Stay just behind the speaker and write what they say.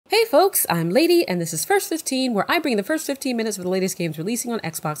Hey folks, I'm Lady, and this is First 15, where I bring the first 15 minutes of the latest games releasing on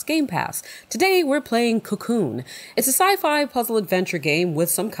Xbox Game Pass. Today, we're playing Cocoon. It's a sci-fi puzzle adventure game with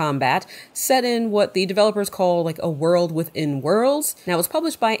some combat, set in what the developers call like a world within worlds. Now, it's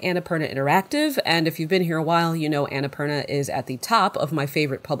published by Annapurna Interactive, and if you've been here a while, you know Annapurna is at the top of my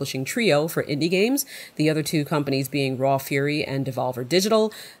favorite publishing trio for indie games, the other two companies being Raw Fury and Devolver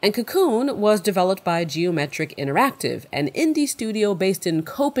Digital. And Cocoon was developed by Geometric Interactive, an indie studio based in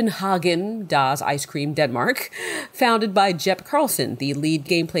Copenhagen, das Ice Cream, Denmark, founded by Jeppe Carlsen, the lead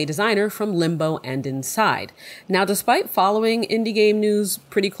gameplay designer from Limbo and Inside. Now, despite following indie game news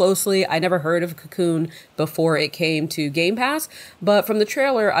pretty closely, I never heard of Cocoon before it came to Game Pass, but from the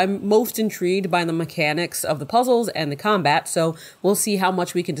trailer, I'm most intrigued by the mechanics of the puzzles and the combat, so we'll see how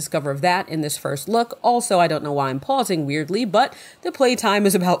much we can discover of that in this first look. Also, I don't know why I'm pausing weirdly, but the playtime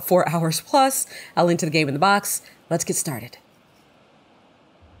is about 4 hours plus. I'll link to the game in the box. Let's get started.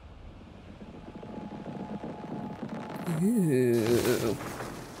 Ooh.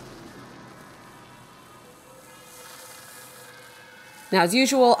 Now, as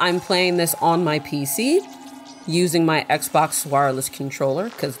usual, I'm playing this on my PC, using my Xbox wireless controller,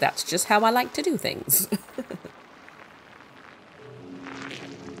 because that's just how I like to do things.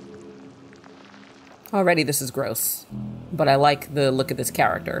 Already, this is gross, but I like the look of this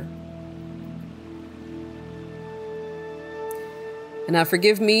character. Now,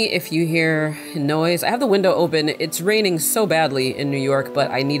 forgive me if you hear noise. I have the window open. It's raining so badly in New York, but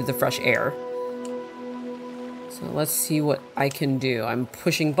I needed the fresh air. So let's see what I can do. I'm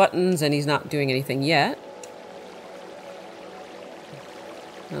pushing buttons, and he's not doing anything yet.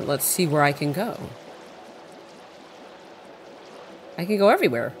 Now, let's see where I can go. I can go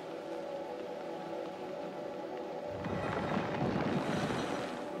everywhere.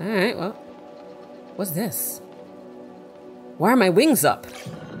 All right, well, what's this? Why are my wings up?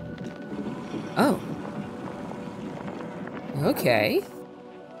 Oh. Okay.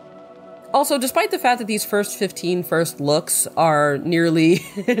 Also, despite the fact that these first 15 first looks are nearly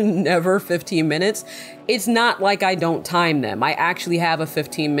never 15 minutes, it's not like I don't time them. I actually have a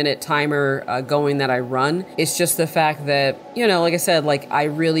 15-minute timer going that I run. It's just the fact that, you know, like I said, like I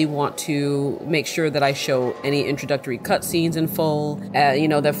really want to make sure that I show any introductory cutscenes in full. You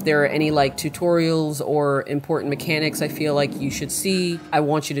know, that if there are any like tutorials or important mechanics I feel like you should see, I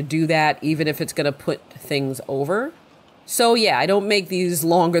want you to do that, even if it's gonna put things over. So yeah, I don't make these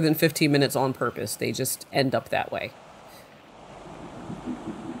longer than 15 minutes on purpose. They just end up that way.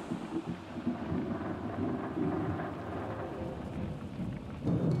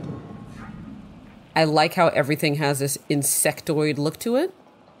 I like how everything has this insectoid look to it.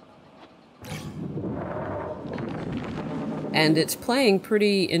 And it's playing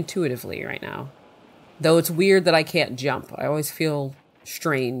pretty intuitively right now. Though it's weird that I can't jump. I always feel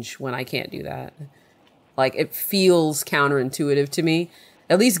strange when I can't do that. Like, it feels counterintuitive to me.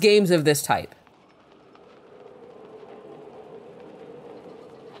 At least games of this type.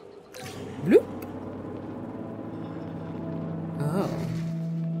 Bloop. Oh.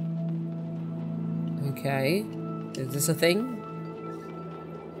 Okay. Is this a thing?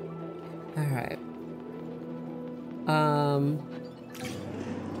 Alright.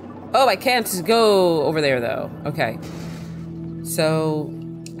 Oh, I can't go over there, though. Okay. So,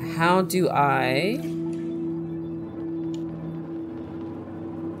 how do I...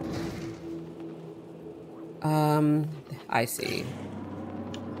 I see.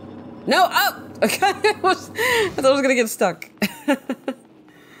 No! Oh! Okay, I thought I was gonna get stuck.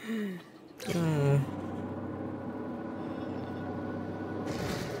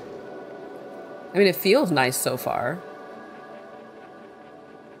 I mean, it feels nice so far.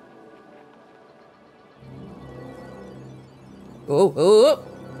 Oh, oh!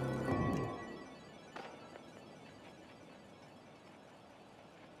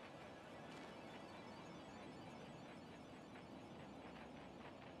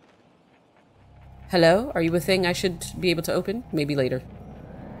 Hello? Are you a thing I should be able to open? Maybe later.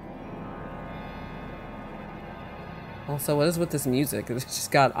 Also, what is with this music? It's just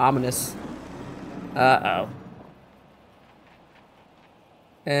got ominous. Uh-oh.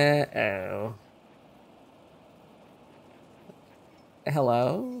 Uh-oh.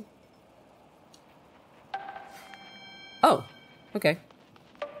 Hello? Oh, okay.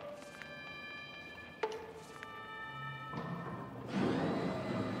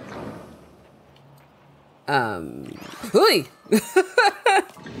 Hooey!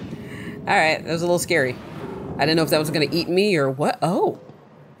 Alright, that was a little scary. I didn't know if that was gonna eat me or what. Oh,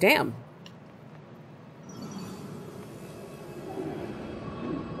 damn.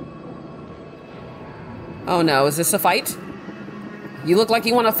 Oh no, is this a fight? You look like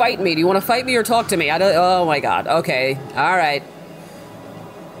you want to fight me. Do you want to fight me or talk to me? I don't. Oh my god. Okay. All right.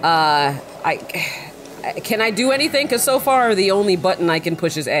 Can I do anything? Because so far the only button I can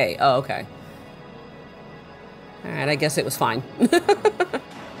push is A. Oh, okay. All right. I guess it was fine.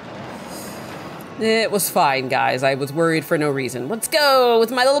 It was fine, guys. I was worried for no reason. Let's go with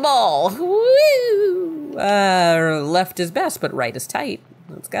my little ball. Woo! Left is best, but right is tight.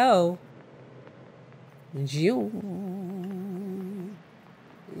 Let's go. Zoom.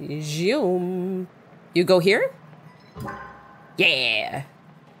 Zoom. You go here? Yeah.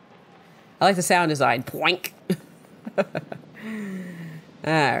 I like the sound design. Poink. All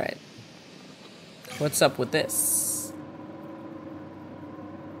right. What's up with this?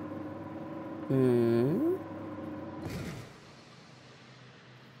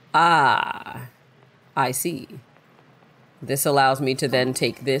 Ah, I see. This allows me to then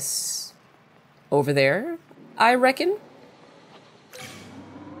take this over there, I reckon.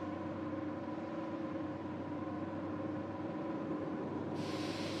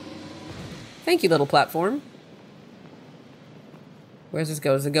 Thank you, little platform. Where's this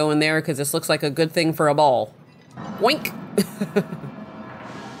go? Does it go in there? Because this looks like a good thing for a ball. Wink!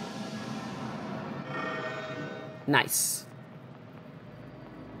 Nice.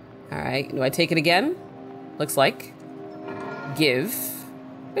 Alright, do I take it again? Looks like. Give.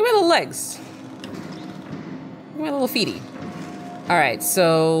 Look at my little legs. Look at my little feety. Alright,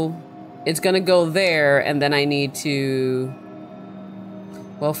 so it's gonna go there, and then I need to...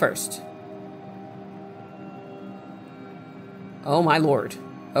 Well, first. Oh my lord.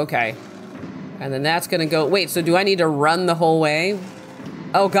 Okay. And then that's gonna go... Wait, so do I need to run the whole way?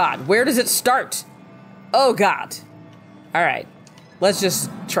 Oh god, where does it start? Oh god. Alright. Let's just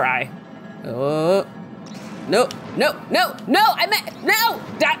try. Oh. No, no, no, no! I meant... No!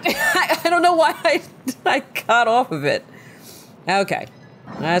 I don't know why I got off of it. Okay.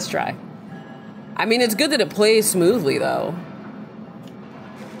 Let's try. I mean, it's good that it plays smoothly, though.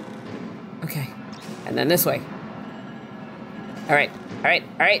 Okay. And then this way. Alright, alright,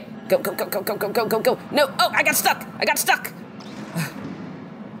 alright. Go, go, go, go, go, go, go, go, go. No! Oh, I got stuck! I got stuck!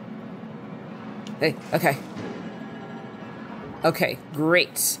 Hey, okay. Okay,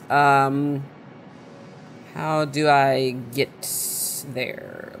 great. How do I get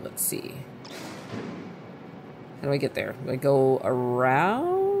there? Let's see. How do I get there? Do I go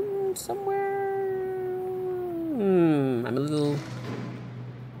around somewhere? I'm a little...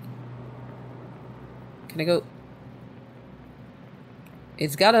 Can I go...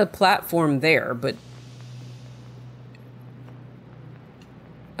 It's got a platform there, but...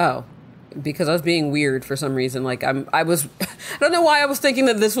 Oh. Because I was being weird for some reason. Like, I don't know why I was thinking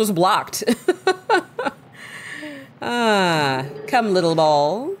that this was blocked. Come, little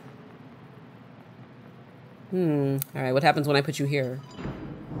ball. Alright, what happens when I put you here?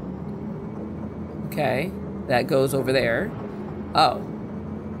 Okay. That goes over there. Oh.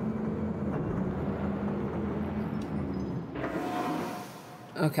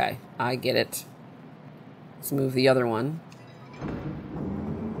 Okay, I get it. Let's move the other one.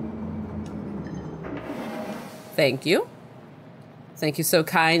 Thank you. Thank you so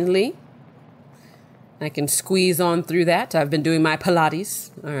kindly. I can squeeze on through that. I've been doing my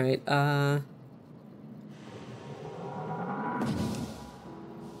Pilates. All right.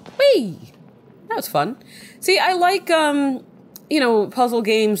 Whee! That was fun. See, I like, you know, puzzle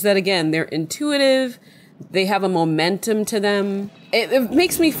games that, again, they're intuitive. They have a momentum to them. It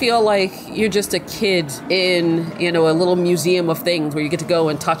makes me feel like you're just a kid in, you know, a little museum of things where you get to go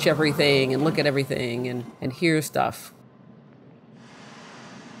and touch everything and look at everything and hear stuff.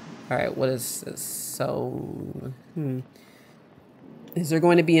 All right, what is this? So, Is there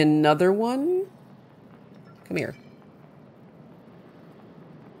going to be another one? Come here.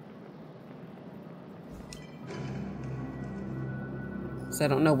 So I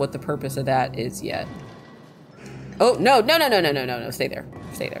don't know what the purpose of that is yet. Oh, no, no, no, no, no, no, no, no. Stay there.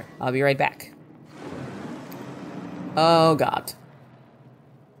 Stay there. I'll be right back. Oh, God.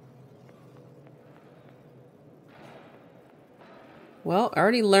 Well, I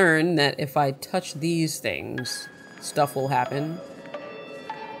already learned that if I touch these things, stuff will happen.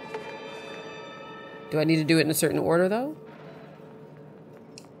 Do I need to do it in a certain order, though?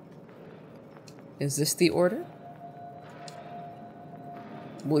 Is this the order?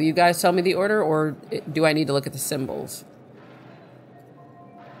 Will you guys tell me the order, or do I need to look at the symbols?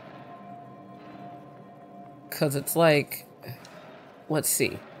 Because it's like... Let's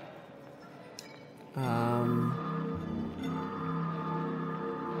see.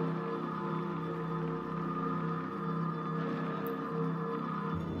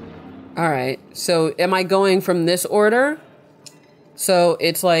 Alright, so am I going from this order? So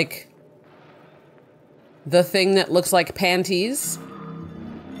it's like the thing that looks like panties,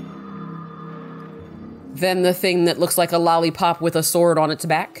 then the thing that looks like a lollipop with a sword on its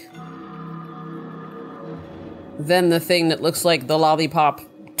back, then the thing that looks like the lollipop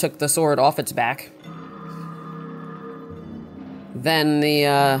took the sword off its back, then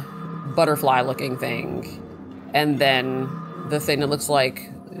the butterfly looking thing, and then the thing that looks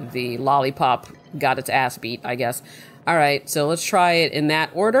like the lollipop got its ass beat, I guess. All right, so let's try it in that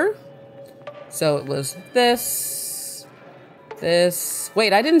order. So it was this.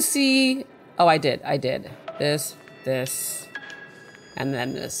 Wait, I didn't see. Oh, I did. This, and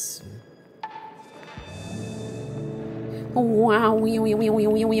then this. Wow. You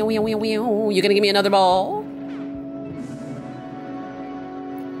gonna give me another ball?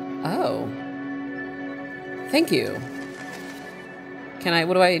 Oh. Thank you.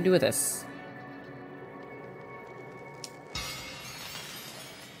 What do I do with this?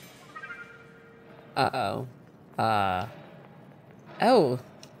 Uh-oh. Oh.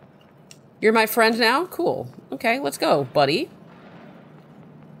 You're my friend now? Cool. Okay, let's go, buddy.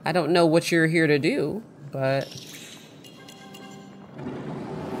 I don't know what you're here to do, but...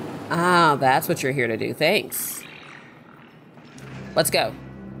 Ah, that's what you're here to do. Thanks. Let's go.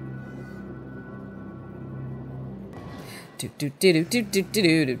 Can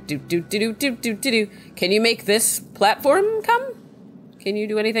you make this platform come? Can you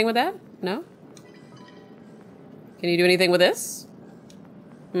do anything with that? No? Can you do anything with this?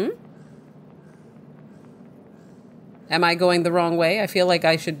 Am I going the wrong way? I feel like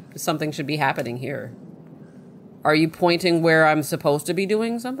something should be happening here. Are you pointing where I'm supposed to be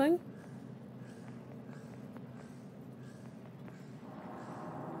doing something?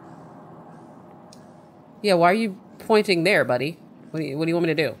 Yeah, why are you pointing there, buddy? What do you want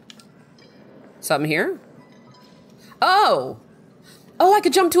me to do? Something here? Oh! Oh, I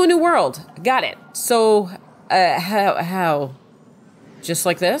could jump to a new world. Got it. So, how? Just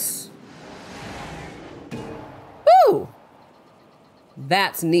like this? Woo!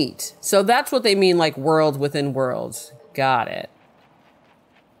 That's neat. So that's what they mean, like world within worlds. Got it.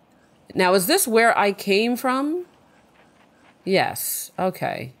 Now, is this where I came from? Yes.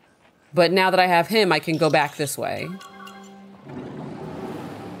 Okay. But now that I have him, I can go back this way.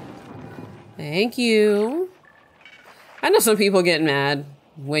 Thank you. I know some people get mad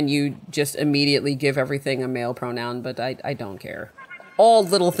when you just immediately give everything a male pronoun, but I don't care. All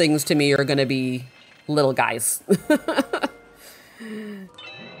little things to me are going to be little guys.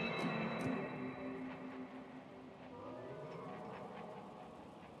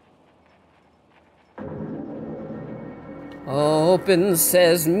 Open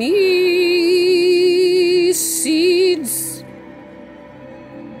sesame seeds.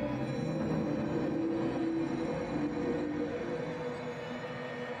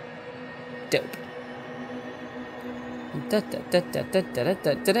 Dope.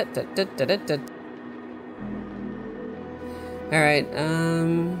 All right.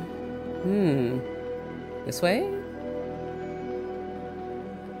 This way?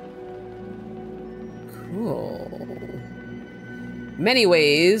 Cool. Many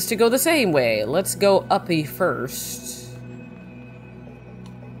ways to go the same way. Let's go uppy first.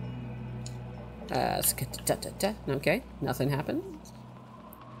 Okay, nothing happened.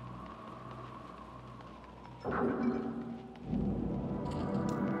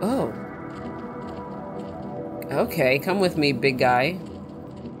 Oh. Okay, come with me, big guy.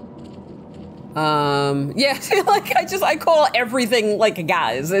 Yeah, like I call everything like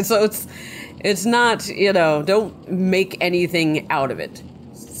guys. And so it's not, you know, don't make anything out of it.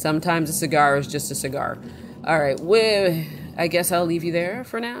 Sometimes a cigar is just a cigar. All right, well, I guess I'll leave you there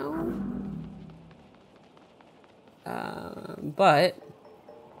for now. But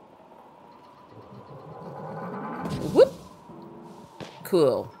whoop.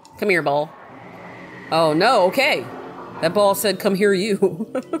 Cool. Come here, ball. Oh, no, okay. That ball said, come here, you.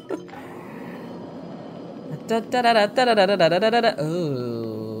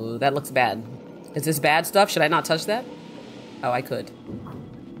 Oh, that looks bad. Is this bad stuff? Should I not touch that? Oh, I could.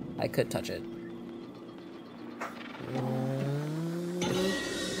 I could touch it.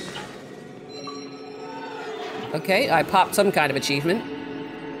 Okay, I popped some kind of achievement.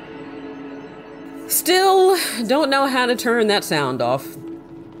 Still don't know how to turn that sound off.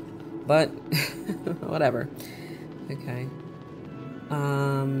 But, whatever. Okay.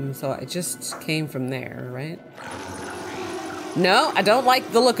 So I just came from there, right? No, I don't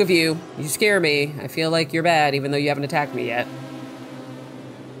like the look of you. You scare me. I feel like you're bad, even though you haven't attacked me yet.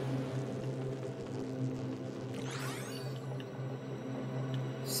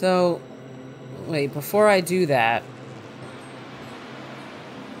 So, wait, before I do that...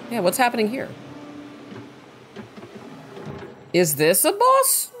 Yeah, what's happening here? Is this a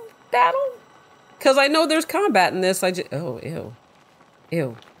boss battle? Because I know there's combat in this. Oh, ew.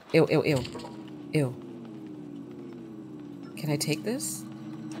 Ew. Ew, ew, ew. Ew. Can I take this?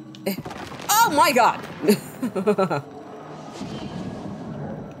 Oh my god!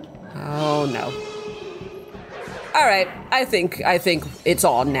 Oh no. Alright, I think it's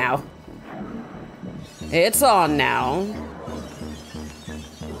on now. It's on now.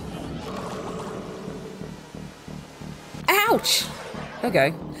 Ouch!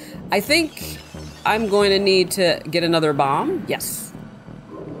 Okay. I think I'm going to need to get another bomb. Yes.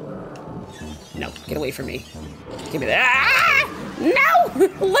 No, get away from me. Give me that. Ah! No!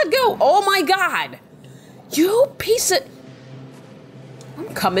 Let go! Oh my god! You piece of...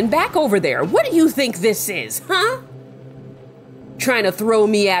 I'm coming back over there. What do you think this is, huh? Trying to throw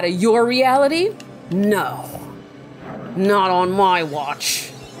me out of your reality? No. Not on my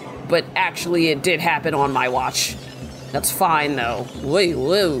watch. But actually, it did happen on my watch. That's fine, though. Wait,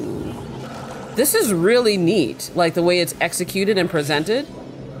 whoa. This is really neat, like the way it's executed and presented.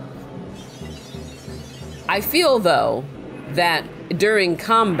 I feel, though, that during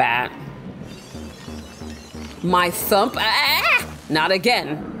combat, my thump... not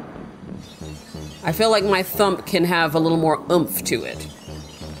again. I feel like my thump can have a little more oomph to it.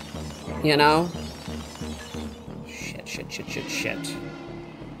 You know? Shit, shit, shit, shit, shit.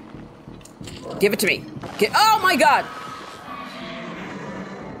 Give it to me. Oh my god!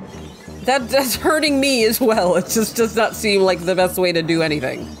 That's hurting me as well. It just does not seem like the best way to do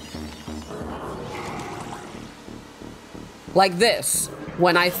anything. Like this.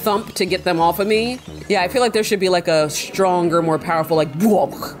 When I thump to get them off of me. Yeah, I feel like there should be like a stronger, more powerful, like,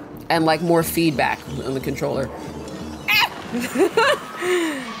 whoa, and like more feedback on the controller.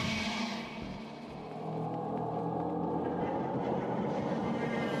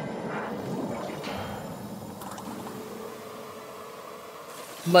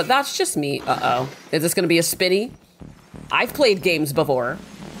 But that's just me. Uh-oh. Is this gonna be a spinny? I've played games before.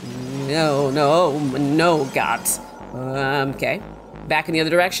 No, no, no, gods. Okay. Back in the other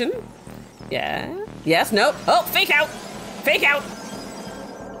direction. Yeah. Yes, no. Oh, fake out. Fake out.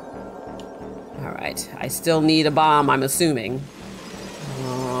 All right. I still need a bomb, I'm assuming.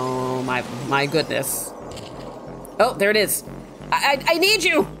 Oh, my goodness. Oh, there it is. I need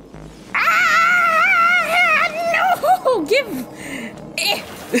you. Ah, no, give.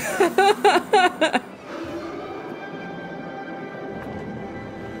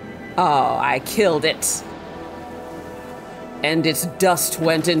 Oh, I killed it. And its dust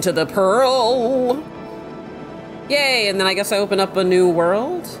went into the pearl. Yay, and then I guess I open up a new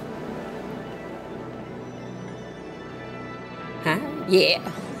world. Huh? Yeah.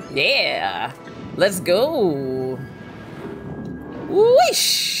 Yeah. Let's go.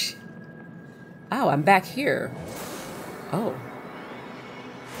 Whoosh. Oh, I'm back here. Oh.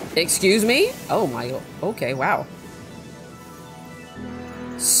 Excuse me? Oh my, okay, wow.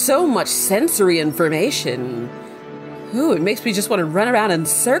 So much sensory information. Ooh, it makes me just want to run around in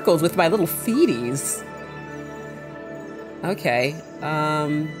circles with my little feeties. Okay,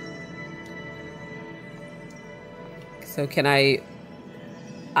 so can I...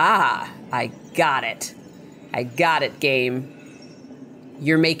 Ah, I got it. I got it, game.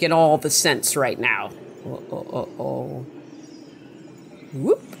 You're making all the sense right now. Oh.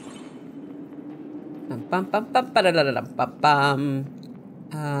 Whoop. Bum, bum, bum, ba-da-da-da-dum, bum.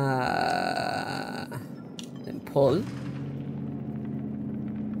 Then pull.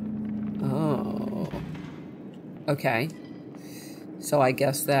 Oh. Okay. So I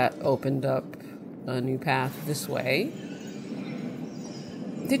guess that opened up a new path this way.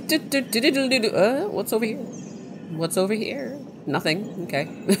 What's over here? What's over here? Nothing. Okay.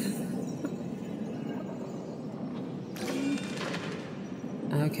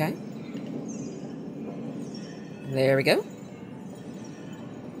 Okay. There we go.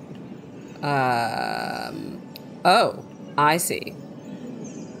 Oh, I see.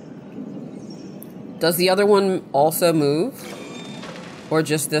 Does the other one also move? Or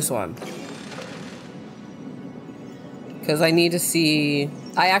just this one? Because I need to see...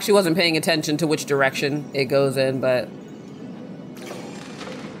 I actually wasn't paying attention to which direction it goes in, but...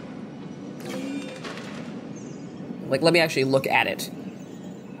 Like, let me actually look at it.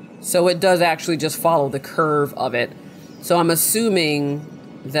 So it does actually just follow the curve of it. So I'm assuming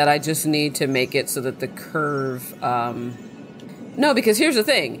that I just need to make it so that the curve... No, because here's the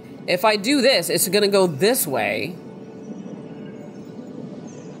thing. If I do this, it's going to go this way.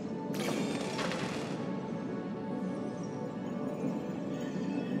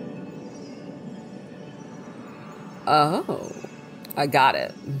 Oh, I got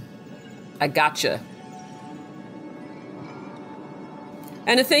it. I gotcha.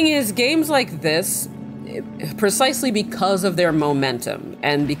 And the thing is, games like this, precisely because of their momentum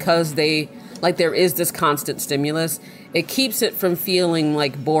and because there is this constant stimulus, it keeps it from feeling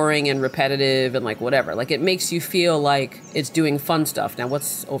like boring and repetitive and like whatever. Like it makes you feel like it's doing fun stuff. Now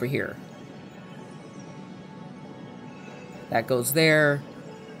what's over here? That goes there.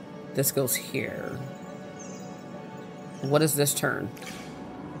 This goes here. What does this turn?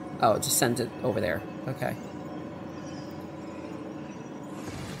 Oh, it just sends it over there. Okay.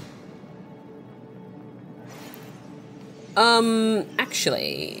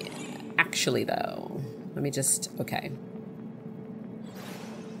 Actually though, let me just, okay.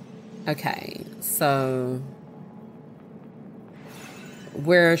 Okay, so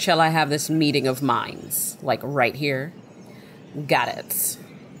where shall I have this meeting of minds? Like right here? Got it.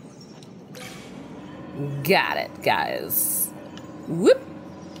 Got it, guys. Whoop.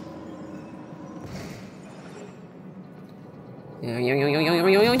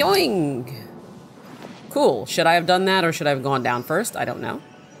 Yoing. Cool. Should I have done that or should I have gone down first? I don't know.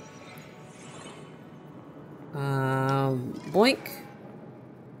 Boink.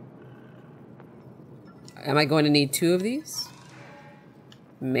 Am I going to need 2 of these?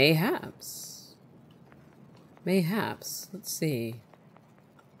 Mayhaps. Mayhaps. Let's see.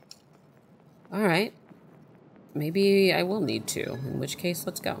 All right. Maybe I will need 2, in which case,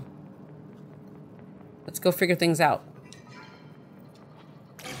 let's go. Let's go figure things out.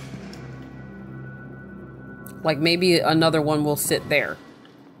 Like maybe another one will sit there,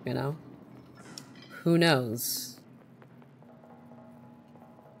 you know? Who knows?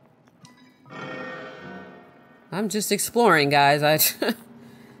 I'm just exploring, guys.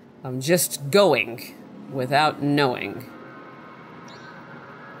 I'm just going without knowing.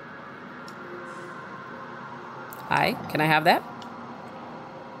 Hi, can I have that?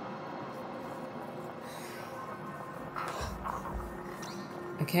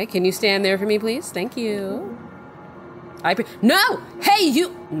 Okay, can you stand there for me, please? Thank you. No! Hey, you!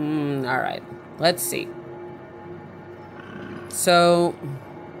 All right, let's see. So,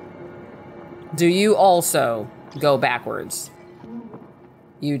 do you also go backwards?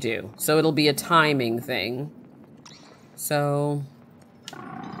 You do. So it'll be a timing thing. So,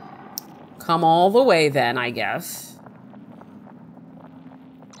 come all the way then, I guess.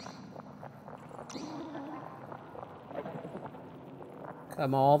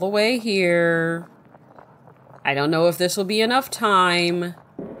 Come all the way here. I don't know if this will be enough time,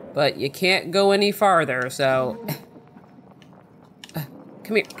 but you can't go any farther, so...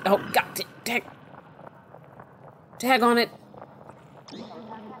 come here. Oh, God, tag. Tag on it.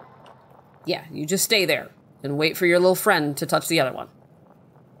 Yeah, you just stay there and wait for your little friend to touch the other one.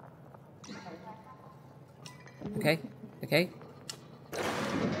 Okay, okay.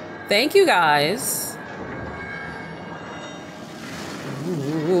 Thank you, guys.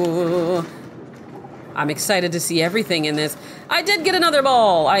 Ooh. I'm excited to see everything in this. I did get another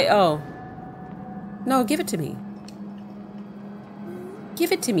ball. Oh. No, give it to me.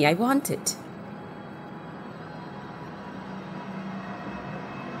 Give it to me. I want it.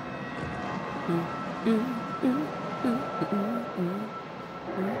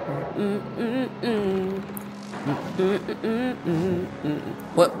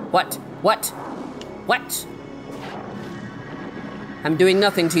 What? I'm doing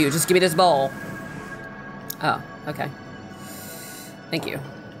nothing to you. Just give me this ball. Oh, okay. Thank you.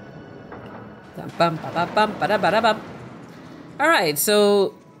 All right,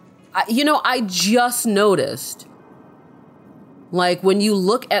 so, you know, I just noticed, like, when you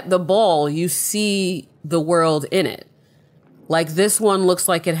look at the ball, you see the world in it. Like, this one looks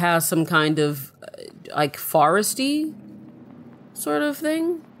like it has some kind of, like, foresty sort of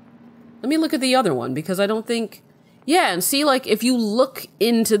thing. Let me look at the other one, because I don't think... Yeah, and see, like, if you look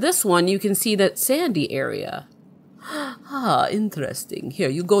into this one, you can see that sandy area. Ah, interesting. Here,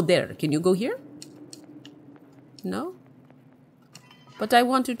 you go there. Can you go here? No? But I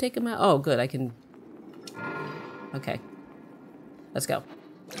want to take him out. Oh, good, I can... Okay. Let's go.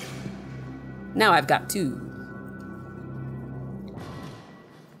 Now I've got 2.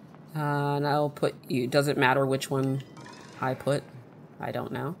 And I'll put you... Doesn't matter which one I put. I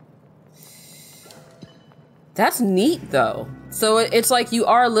don't know. That's neat, though. So it's like you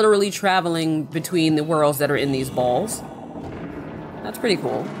are literally traveling between the worlds that are in these balls. That's pretty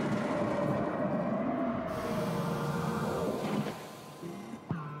cool.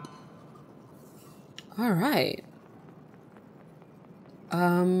 All right.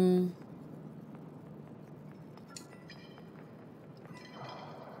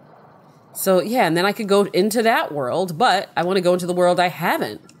 So, yeah, and then I could go into that world, but I want to go into the world I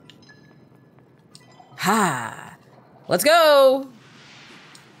haven't Ha! Let's go!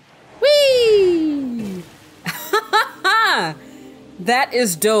 Whee! That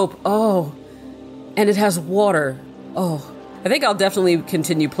is dope. Oh, and it has water. Oh, I think I'll definitely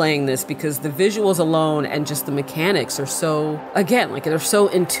continue playing this because the visuals alone and just the mechanics are so, again, like they're so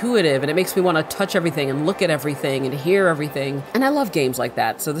intuitive and it makes me want to touch everything and look at everything and hear everything. And I love games like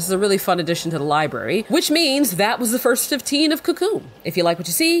that. So this is a really fun addition to the library, which means that was the first 15 of Cocoon. If you like what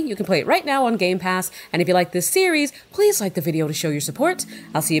you see, you can play it right now on Game Pass. And if you like this series, please like the video to show your support.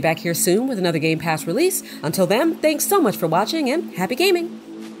 I'll see you back here soon with another Game Pass release. Until then, thanks so much for watching and happy gaming.